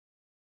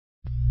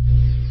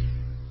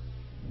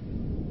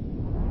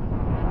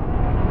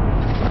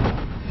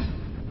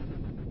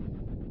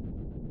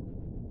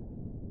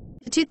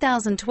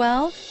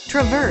2012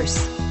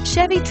 Traverse.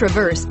 Chevy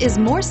Traverse is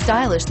more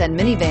stylish than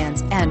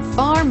minivans and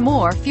far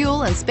more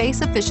fuel and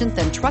space efficient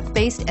than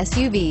truck-based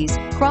SUVs.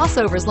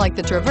 Crossovers like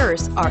the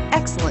Traverse are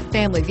excellent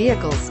family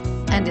vehicles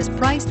and is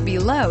priced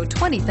below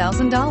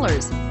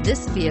 $20,000.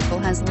 This vehicle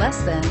has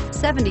less than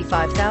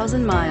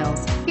 75,000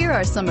 miles. Here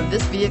are some of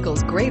this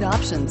vehicle's great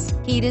options: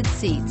 heated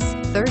seats,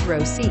 third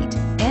row seat,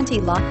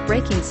 anti-lock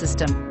braking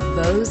system,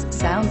 Bose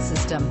sound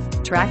system,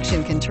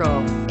 traction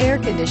control, air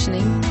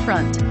conditioning,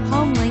 front,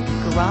 HomeLink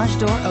garage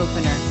door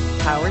opener,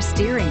 power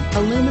steering,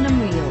 aluminum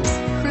wheels,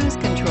 cruise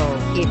control.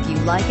 If you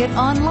like it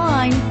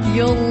online,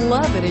 you'll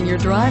love it in your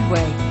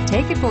driveway.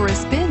 Take it for a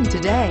spin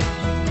today.